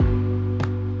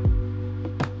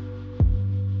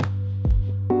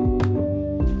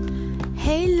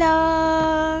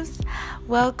loves!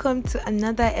 Welcome to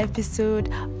another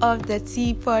episode of the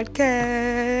Tea Podcast.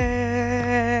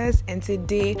 And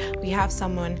today we have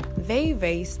someone very,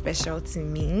 very special to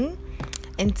me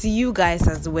and to you guys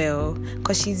as well,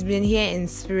 because she's been here in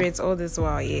spirit all this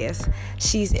while. Yes,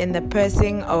 she's in the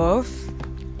person of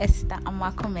Esther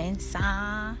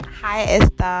Amakomensa. Hi,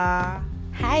 Esther.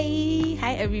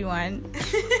 Hi everyone.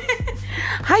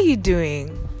 How you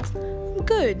doing? I'm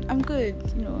good. I'm good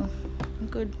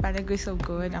by the grace of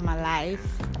God. I'm alive.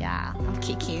 Yeah, I'm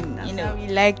kicking. That's how we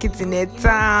like it in a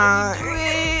town.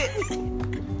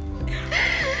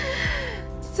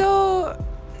 So,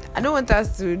 I don't want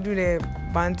us to do the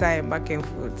banter and back and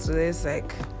forth. So let's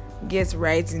get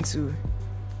right into,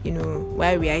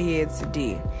 why we are here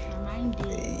today.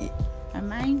 My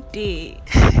mind day.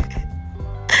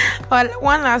 Well,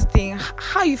 one last thing.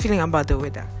 How are you feeling about the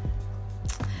weather?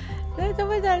 The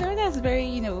weather is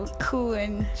very, cool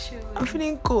and chill. I'm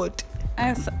feeling cold.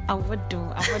 I would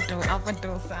do.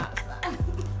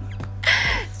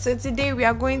 So today we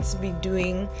are going to be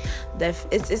doing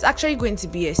it's actually going to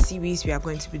be a series we are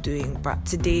going to be doing, but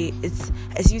today it's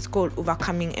a series called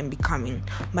Overcoming and Becoming.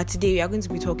 But today we are going to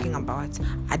be talking about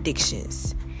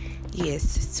addictions.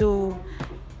 Yes. So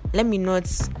let me not,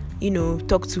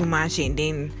 talk too much and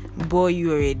then bore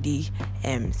you already.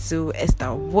 So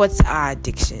Esther, what are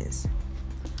addictions?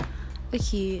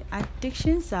 Okay,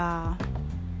 addictions are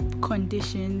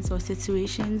conditions or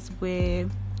situations where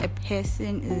a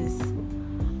person is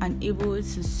unable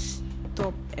to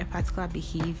stop a particular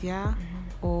behavior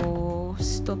or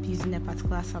stop using a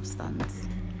particular substance.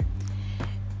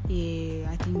 Yeah,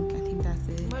 I think that's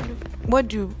it. What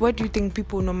do you think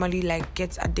people normally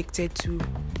get addicted to?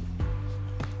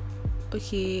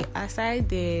 Okay, aside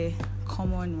the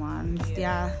common ones, they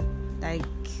are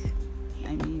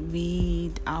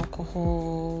weed,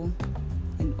 alcohol,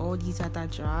 and all these other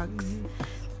drugs.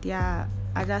 There are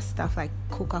other stuff like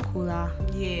Coca-Cola,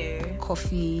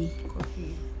 coffee,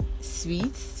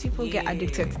 sweets. People get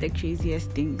addicted to the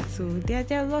craziest things. So there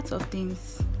are lots of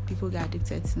things people get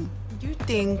addicted to. Do you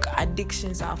think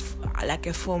addictions are like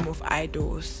a form of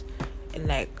idols in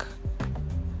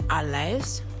our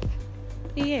lives?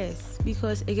 Yes,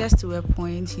 because it gets to a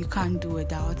point you can't do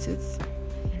without it.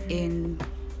 And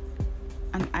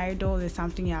an idol is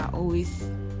something you're always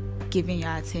giving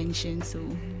your attention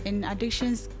to. And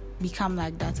addictions become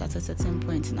like that at a certain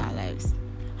point in our lives.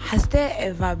 Has there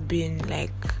ever been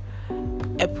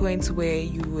a point where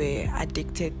you were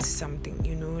addicted to something,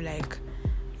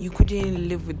 you couldn't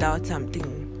live without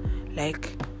something,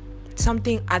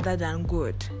 something other than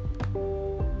good?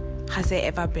 Has there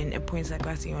ever been a point like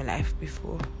that in your life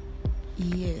before?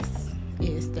 Yes,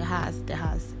 there has.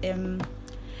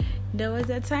 There was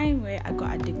a time where I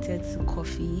got addicted to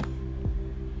coffee.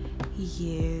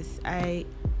 Yes, I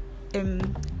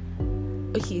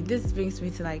okay, this brings me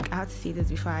to I have to say this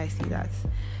before I say that.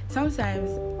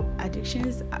 Sometimes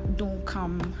addictions don't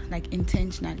come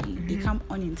intentionally. They come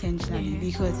unintentionally.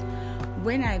 Because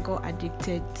when I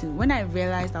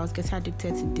realized I was getting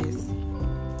addicted to this,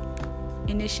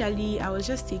 initially I was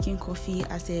just taking coffee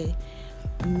as a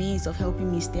means of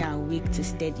helping me stay awake to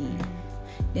study.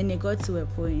 Then it got to a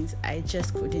point I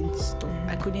just couldn't stop.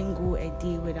 I couldn't go a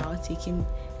day without taking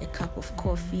a cup of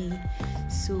coffee.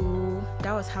 So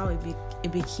that was how it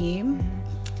became.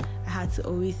 I had to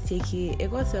always take it.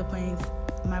 It got to a point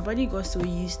my body got so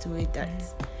used to it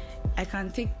that I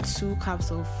can take 2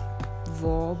 cups of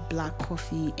raw black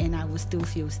coffee and I will still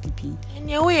feel sleepy. And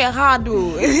you're way hard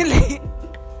though.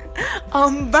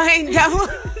 I'm buying that.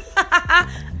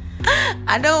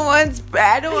 I don't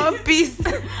want peace.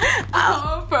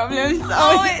 No problems.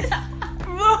 Always.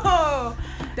 Bro.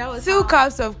 That was 2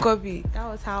 cups of coffee. That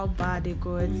was how bad it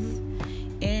got.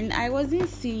 And I wasn't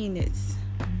seeing it.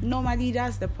 Normally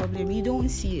that's the problem. You don't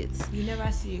see it. You never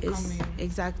see it coming.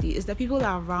 Exactly. It's the people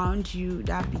around you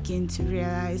that begin to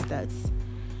realize that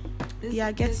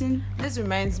This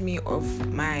reminds me of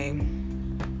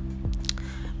mine.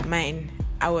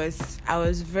 I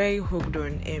was very hooked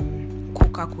on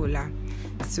Coca-Cola.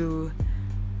 So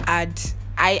I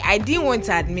didn't want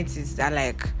to admit it that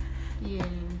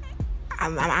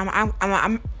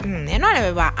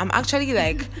I'm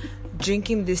actually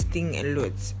drinking this thing a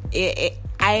lot. It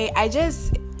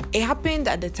happened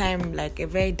at the time, a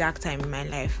very dark time in my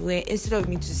life, where instead of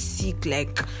me to seek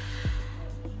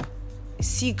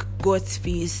God's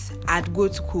face, I'd go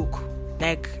to Coke.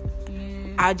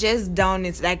 I'll just down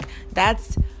it,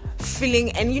 that's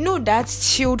feeling. And that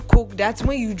chilled Coke, that's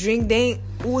when you drink, then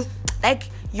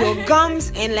your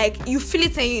gums and you feel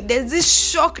it, and there's this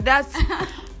shock that's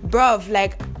bruv,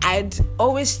 I'd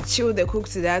always chill the Coke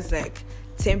to that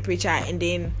temperature, and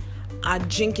then I'd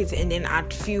drink it, and then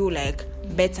I'd feel like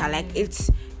better. Like it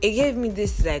gave me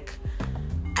this, like,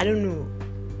 I don't know,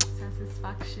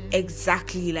 satisfaction.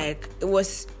 Exactly. Like it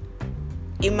was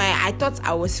I thought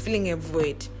I was feeling a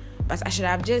void, but I should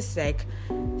have just like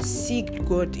seeked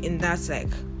God in that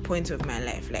like point of my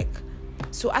life. Like,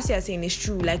 so as you're saying, it's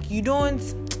true. Like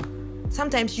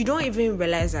sometimes you don't even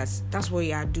realize that that's what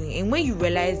you are doing, and when you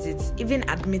realize it, even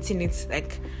admitting it,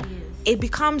 like, it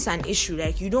becomes an issue.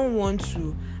 Like, you don't want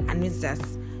to admit that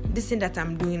this thing that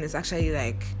I'm doing is actually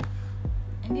like.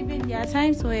 And even there are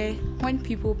times where when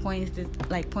people point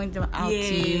them out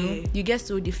to you, you get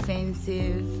so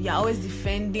defensive. You're always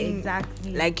defending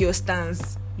exactly like your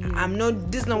stance.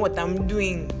 This is not what I'm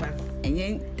doing. But and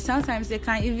then sometimes they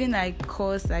can even like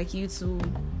cause like you to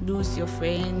lose your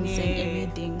friends and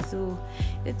everything. So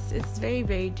it's very,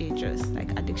 very dangerous.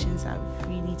 Like, addictions are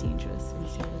really dangerous and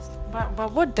serious.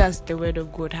 But what does the word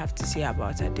of God have to say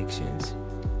about addictions?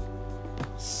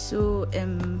 So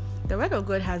the word of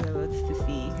God has a lot to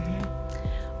say,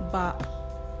 but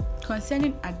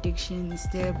concerning addictions,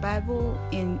 the Bible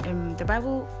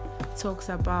talks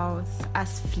about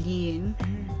us fleeing.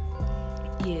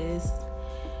 Yes,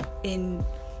 and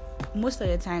most of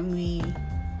the time we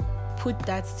put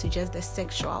that to just the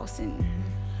sexual sin,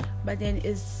 but then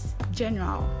it's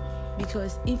general,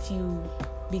 because if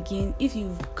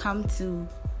you've come to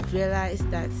realize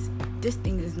that this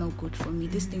thing is not good for me,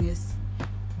 this thing is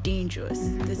dangerous,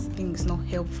 this thing is not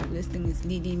helpful, this thing is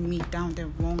leading me down the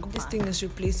wrong path, this thing is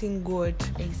replacing God.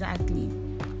 Exactly.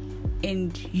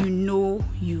 And you've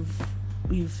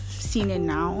seen it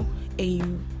now,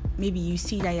 and you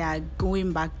see that you are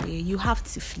going back there, you have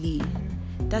to flee.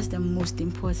 That's the most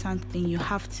important thing. You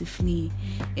have to flee.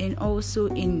 And also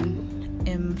in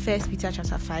 1 Peter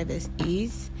chapter 5 verse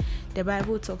 8, the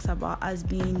Bible talks about us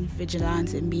being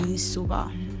vigilant and being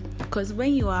sober. Because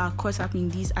when you are caught up in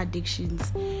these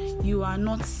addictions, you are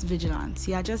not vigilant.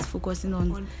 You are just focusing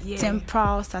on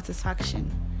temporal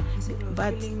satisfaction.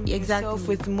 But exactly,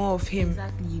 with more of him.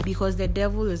 Exactly, because the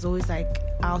devil is always like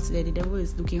out there. The devil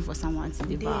is looking for someone to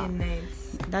devour.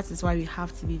 That is why we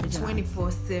have to be vigilant.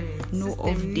 24/7. No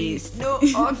off days. No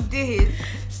off days.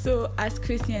 So as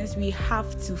Christians, we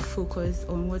have to focus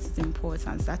on what is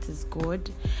important. That is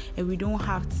God, and we don't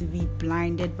have to be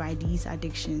blinded by these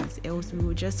addictions. Else, we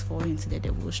will just fall into the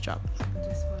devil's trap.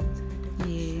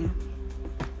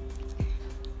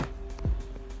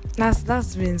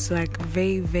 That's been so like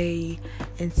very, very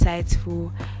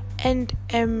insightful. And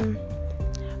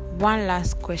one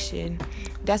last question.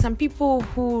 There are some people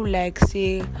who like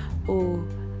say, oh,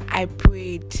 I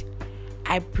prayed to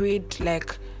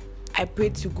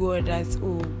God that,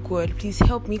 oh God, please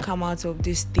help me come out of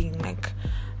this thing. Like,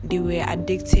 they were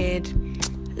addicted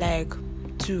like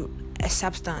to a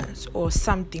substance or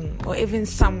something, or even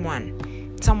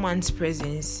someone's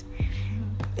presence.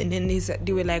 And then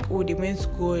they were like, oh, they went to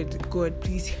God,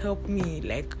 please help me.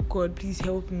 Like, God, please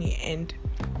help me. And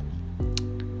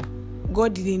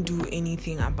God didn't do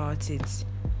anything about it.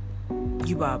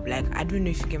 You are like, I don't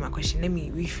know if you get my question. Let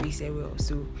me rephrase it well.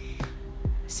 So,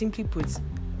 simply put,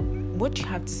 what do you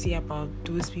have to say about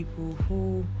those people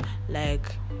who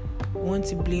like want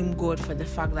to blame God for the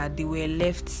fact that they were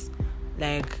left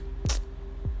like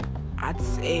at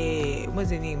what's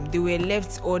the name? They were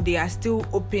left, or they are still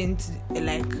open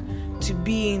to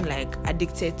being like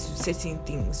addicted to certain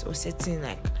things or certain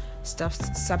like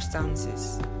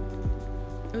substances.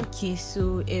 Okay,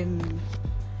 so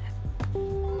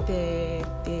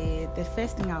the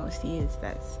first thing I would say is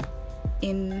that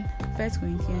in 1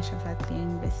 Corinthians chapter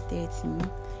 10 verse 13,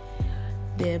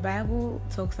 the Bible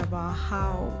talks about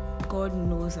how God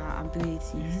knows our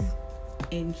abilities,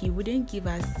 and He wouldn't give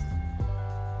us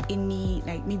any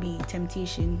like maybe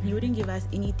temptation. He wouldn't give us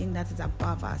anything that is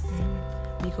above us,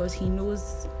 because He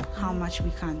knows how much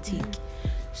we can take.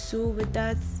 So with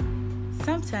that,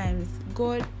 sometimes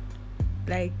God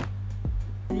like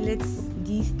lets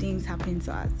these things happen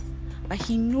to us, but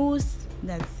He knows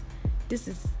that this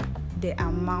is the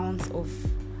amount of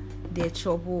the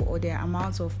trouble or the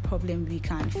amount of problem we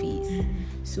can face.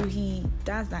 So He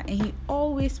does that, and He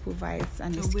always provides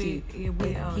an escape. He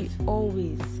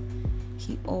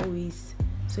always,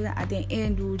 so that at the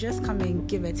end we'll just come and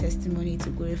give a testimony to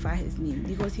glorify His name,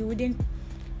 because He wouldn't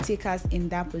take us in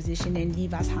that position and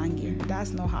leave us hanging.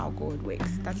 That's not how God works.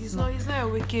 He's not a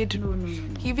wicked. No.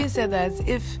 He even said that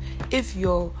if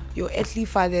your earthly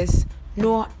fathers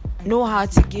know how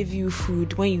to give you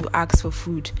food when you ask for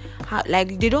food,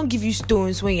 like they don't give you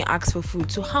stones when you ask for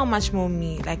food, so how much more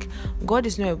me? Like, God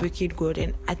is not a wicked God,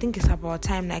 and I think it's about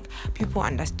time like people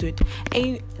understood.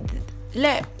 And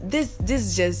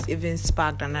this just even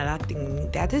sparked another thing in me.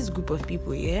 There are this group of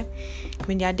people, yeah,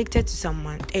 when they're addicted to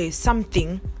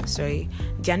something,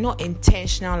 they are not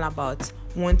intentional about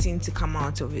wanting to come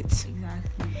out of it.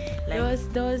 Exactly. Like,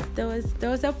 there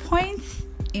was a point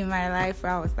in my life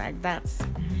where I was like that.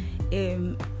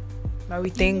 But we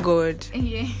thank God.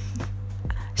 Yeah.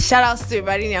 Shout out to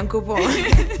everybody in Yankopo.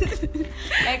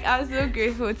 Like, I'm so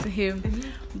grateful to him.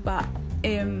 But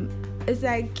it's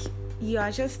like you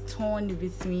are just torn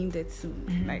between the two.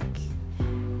 Like,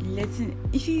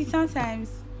 you see,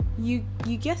 sometimes you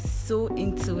get so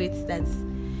into it that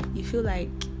you feel like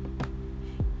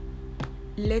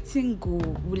letting go,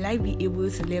 will I be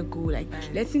able to let go? Like,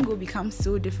 letting go becomes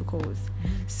so difficult.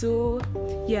 So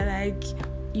you're like,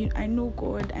 I know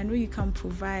God, I know you can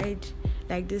provide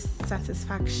like this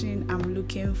satisfaction I'm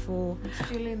looking for,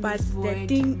 but the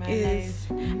thing is,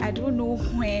 I don't know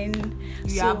when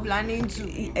you are planning to.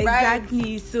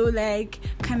 Exactly. Right. So like,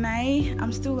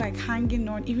 I'm still like hanging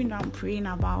on, even though I'm praying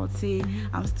about it.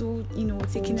 I'm still,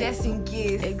 taking just in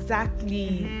case.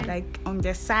 Exactly. Like on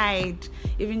the side,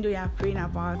 even though you're praying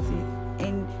about it,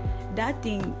 and that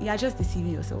thing, you're just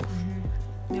deceiving yourself.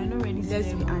 You're not ready to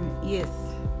and yes,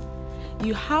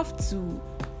 you have to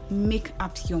make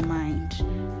up your mind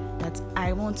that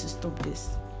I want to stop this.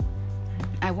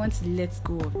 I want to let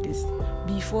go of this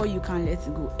before you can let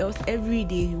it go. Else every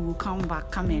day you will come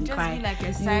and just cry. Like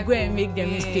a you go and make the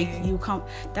mistake. You come.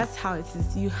 That's how it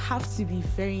is. You have to be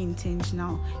very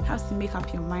intentional. You have to make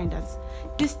up your mind that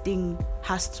this thing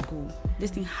has to go.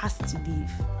 This thing has to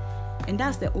leave, and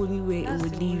that's the only way it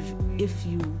would leave if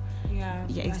you. Yeah,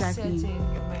 exactly.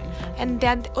 And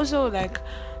then also like,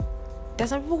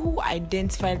 there's some people who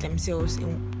identify themselves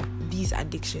in these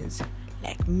addictions.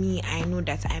 Like me, I know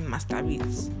that I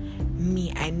masturbate.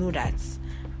 Me, I know that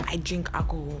I drink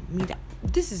alcohol.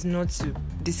 This is not to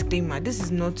disclaimer. This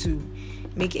is not to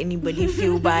make anybody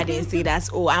feel bad and say that,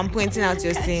 oh, I'm pointing out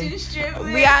your sin.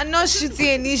 We are not shooting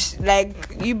any like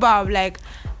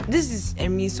this is a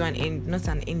means to an end, not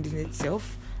an end in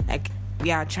itself. Like, we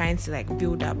are trying to like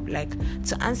build up, like,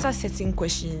 to answer certain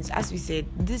questions. As we said,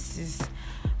 this is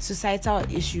societal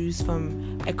issues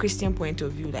from a Christian point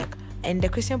of view, like, and the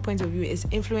Christian point of view is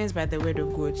influenced by the word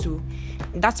of God. So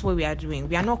that's what we are doing.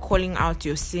 We are not calling out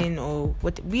your sin or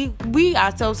what we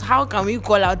ourselves. How can we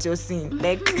call out your sin?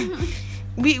 Like,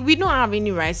 we don't have any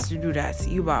rights to do that,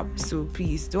 so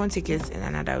please don't take it in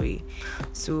another way.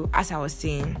 So as I was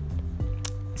saying,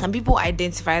 some people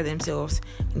identify themselves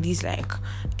in these like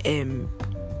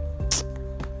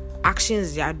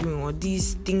actions they are doing, or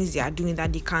these things they are doing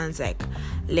that they can't like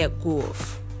let go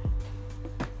of.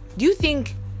 I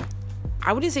think,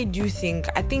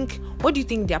 what do you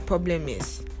think their problem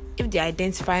is if they're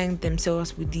identifying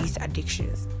themselves with these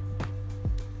addictions?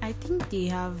 I think they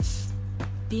have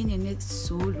been in it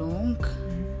so long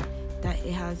that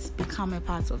it has become a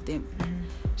part of them.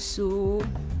 So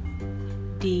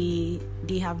they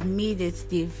have made it,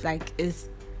 they've like, is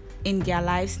in their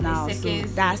lives now. So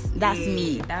that's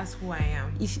me. That's who I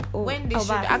am.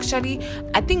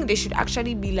 I think they should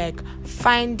actually be like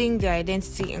finding their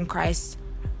identity in Christ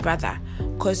rather.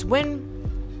 Because when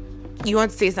you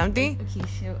want to say something, okay,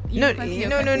 sure. No. If you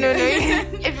want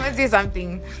to say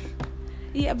something,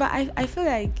 yeah, but I feel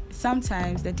like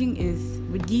sometimes the thing is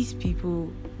with these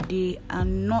people, they are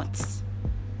not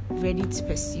ready to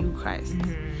pursue Christ.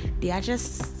 They are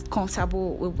just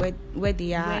comfortable with where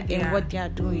they are and what they are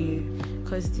doing,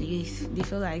 because they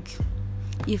feel like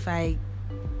if I,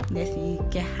 let's say,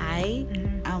 get high,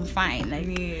 I'm fine, like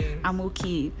I'm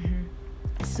okay.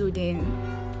 So then,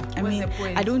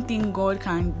 I don't think God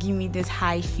can give me this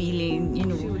high feeling,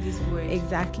 feel this way.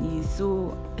 Exactly.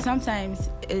 So sometimes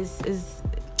it's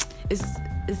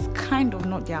kind of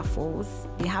not their fault.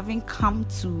 They haven't come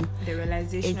to the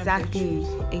realization exactly.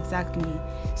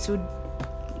 So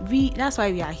that's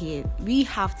why we are here. We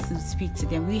have to speak to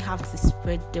them. We have to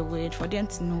spread the word for them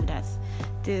to know that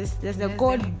there's a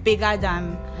God bigger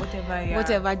than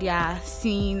whatever they are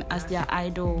seeing as their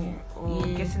idol or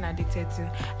getting addicted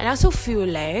to. And I also feel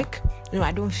like,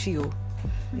 I don't feel.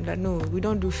 No, we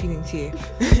don't do feelings here.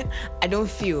 I don't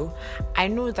feel. I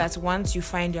know that once you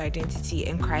find your identity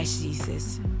in Christ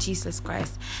Jesus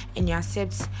Christ, and you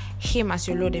accept Him as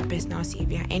your Lord and personal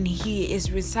Savior, and He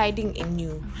is residing in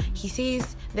you, He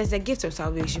says there's a gift of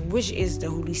salvation, which is the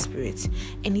Holy Spirit,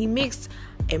 and He makes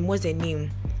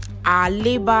our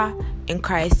labor in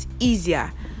Christ easier.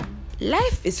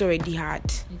 Life is already hard,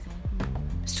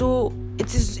 so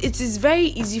it is very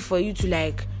easy for you to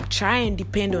like try and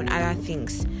depend on other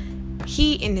things.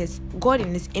 God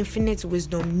in His infinite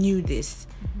wisdom knew this,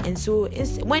 and so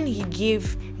it's when He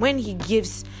gives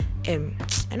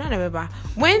I don't remember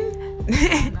when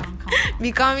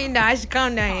becoming dash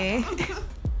count down. Eh?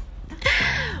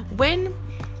 When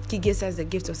he gives us the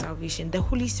gift of salvation, the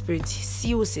Holy Spirit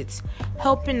seals it,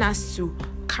 helping us to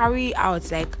carry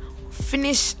out, like,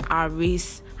 finish our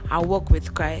race, our walk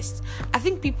with Christ. I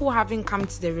think people haven't come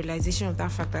to the realization of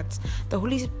that fact that the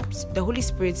Holy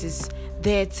Spirit is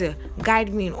there to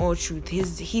guide me in all truth.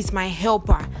 He's my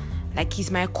helper, like he's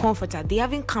my comforter. They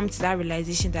haven't come to that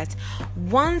realization that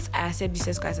once I accept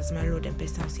Jesus Christ as my Lord and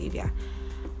personal Savior,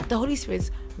 the Holy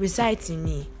Spirit resides in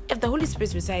me. If the Holy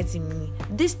Spirit resides in me,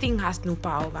 this thing has no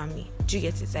power over me. Do you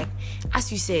get it? Like, as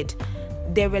you said,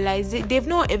 they've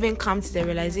not even come to the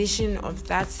realization of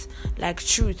that, like,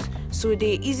 truth. So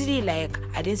they easily, like,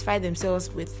 identify themselves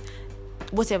with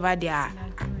whatever they are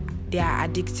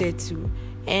addicted to.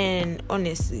 And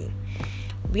honestly,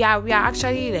 we are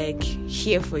actually, like,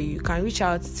 here for you. You can reach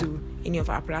out to any of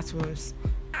our platforms.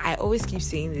 I always keep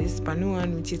saying this, but no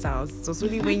one reaches out. So it's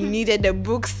only when you needed the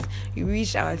books, you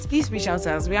reach out. Please reach out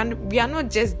to us. We are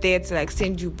not just there to, like,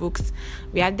 send you books.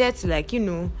 We are there to, like,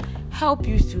 help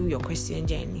you through your Christian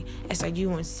journey. Esther, do you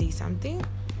want to say something?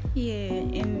 Yeah,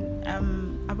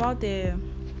 and about the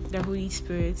Holy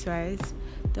Spirit, right?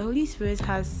 The Holy Spirit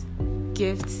has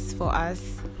gifts for us,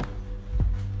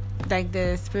 like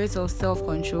the spirit of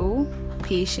self-control,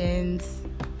 patience,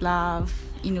 love,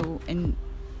 and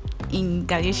in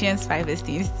Galatians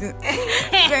 5:16.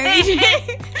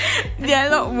 There are a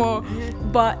lot more,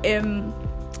 but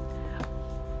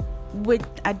with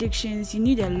addictions, you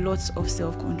need a lot of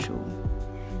self-control.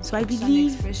 So I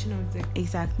believe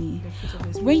exactly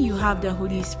when you have the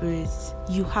Holy Spirit,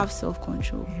 you have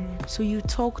self-control. So you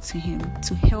talk to Him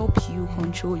to help you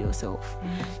control yourself,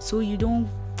 so you don't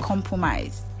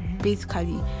compromise,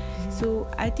 basically. So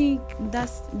I think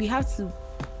we have to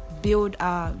build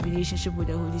our relationship with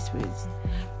the Holy Spirit,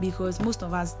 because most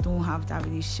of us don't have that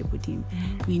relationship with Him.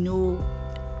 We know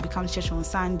we come to church on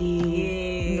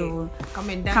Sunday, come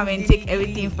and take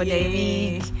everything for the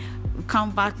week. We come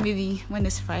back maybe when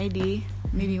it's Friday,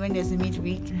 maybe when there's a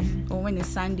midweek, or when it's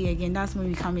Sunday again. That's when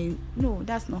we come in. No,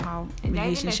 that's not how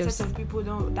relationships. Even a set of people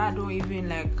don't even,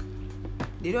 like,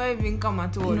 they don't even come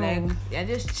at all. No. Like, they're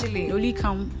just chilling. They only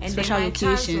come and special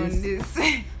occasions.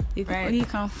 They right. only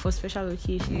come for special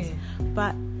occasions. Yeah.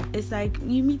 But it's like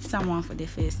you meet someone for the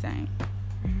first time,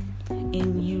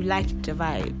 and you like the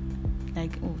vibe.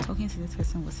 Like, oh, talking to this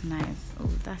person was nice. Oh,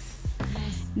 that's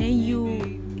nice. Then you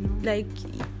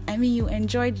you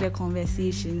enjoyed the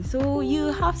conversation. So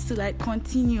you have to, like,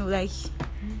 continue. Like,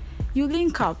 you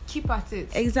link up. Keep at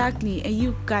it. Exactly. And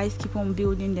you guys keep on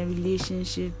building the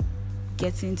relationship,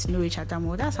 getting to know each other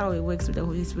more. That's how it works with the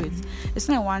Holy Spirit. It's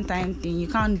not a one-time thing. You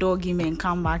can't dog him and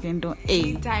come back and do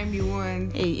anytime you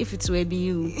want. Hey, if it were be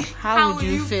you, how would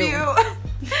you feel?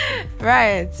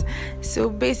 Right. So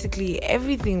basically,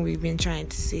 everything we've been trying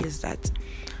to say is that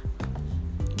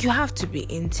you have to be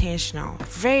intentional,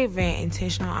 very, very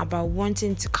intentional about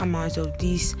wanting to come out of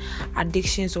these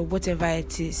addictions or whatever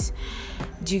it is.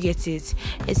 Do you get it?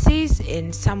 It says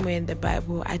in somewhere in the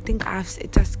Bible, I think it has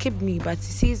skipped me, but it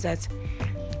says that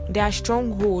there are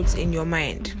strongholds in your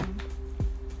mind.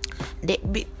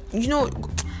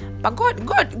 But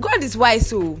God is wise,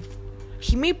 so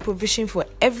He made provision for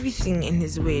everything in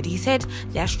His word. He said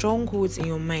there are strongholds in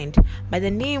your mind, but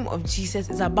the name of Jesus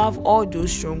is above all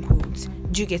those strongholds.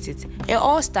 Do you get it? It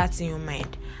all starts in your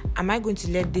mind. Am I going to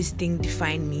let this thing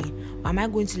define me? Or am I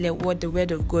going to let what the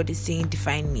word of God is saying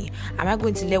define me? Am I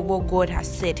going to let what God has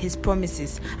said, His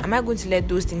promises, am I going to let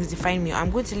those things define me? Or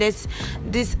I'm going to let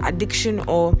this addiction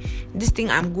or this thing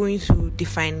I'm going through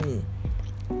define me?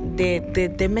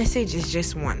 The message is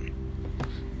just one.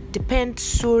 Depend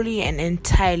solely and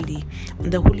entirely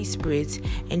on the Holy Spirit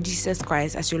and Jesus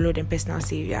Christ as your Lord and personal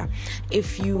Savior.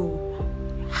 If you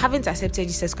haven't accepted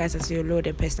Jesus Christ as your Lord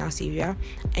and personal Savior,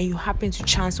 and you happen to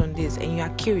chance on this, and you are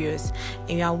curious,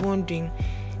 and you are wondering,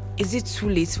 is it too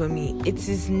late for me? It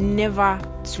is never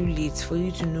too late for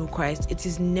you to know Christ. It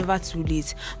is never too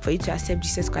late for you to accept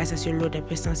Jesus Christ as your Lord and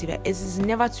personal Savior. It is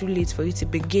never too late for you to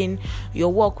begin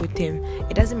your walk with Him.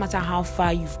 It doesn't matter how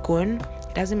far you've gone.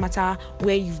 It doesn't matter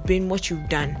where you've been, what you've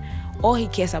done. All He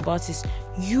cares about is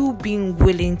you being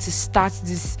willing to start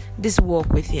this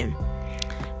walk with Him.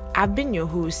 I've been your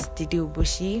host, Dede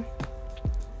Oboshi,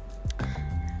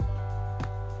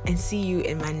 and see you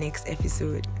in my next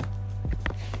episode.